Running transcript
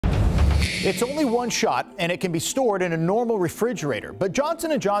It's only one shot, and it can be stored in a normal refrigerator. But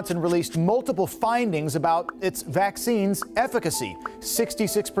Johnson & Johnson released multiple findings about its vaccine's efficacy.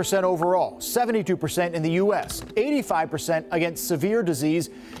 66% overall, 72% in the U.S., 85% against severe disease,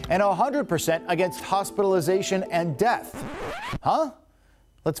 and 100% against hospitalization and death. Huh?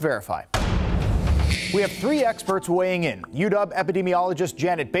 Let's verify. We have three experts weighing in. UW epidemiologist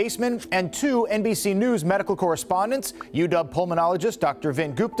Janet Baseman and two NBC News medical correspondents, UW pulmonologist Dr.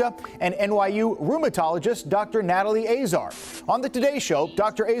 Vin Gupta and NYU rheumatologist Dr. Natalie Azar. On the Today Show,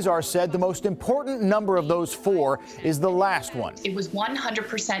 Dr. Azar said the most important number of those four is the last one. It was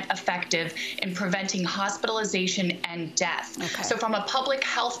 100% effective in preventing hospitalization and death. Okay. So from a public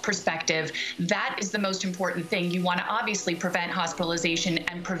health perspective, that is the most important thing. You want to obviously prevent hospitalization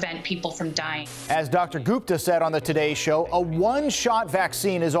and prevent people from dying. As Dr. Gupta said on the Today Show, a one-shot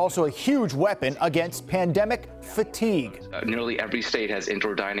vaccine is also a huge weapon against pandemic fatigue. Nearly every state has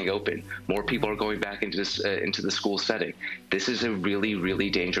indoor dining open. More people are going back into the school setting. This is a really,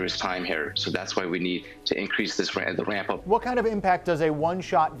 really dangerous time here. So that's why we need to increase the ramp up. What kind of impact does a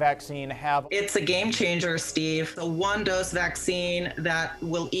one-shot vaccine have? It's a game changer, Steve. A one-dose vaccine that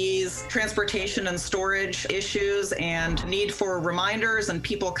will ease transportation and storage issues and need for reminders and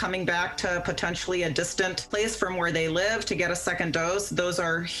people coming back to potentially a distant place from where they live to get a second dose. Those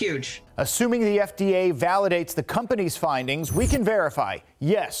are huge. Assuming the FDA validates the company's findings, we can verify,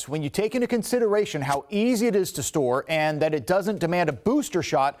 yes, when you take into consideration how easy it is to store and that it doesn't demand a booster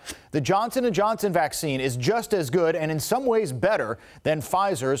shot, the Johnson & Johnson vaccine is just as good and in some ways better than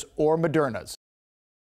Pfizer's or Moderna's.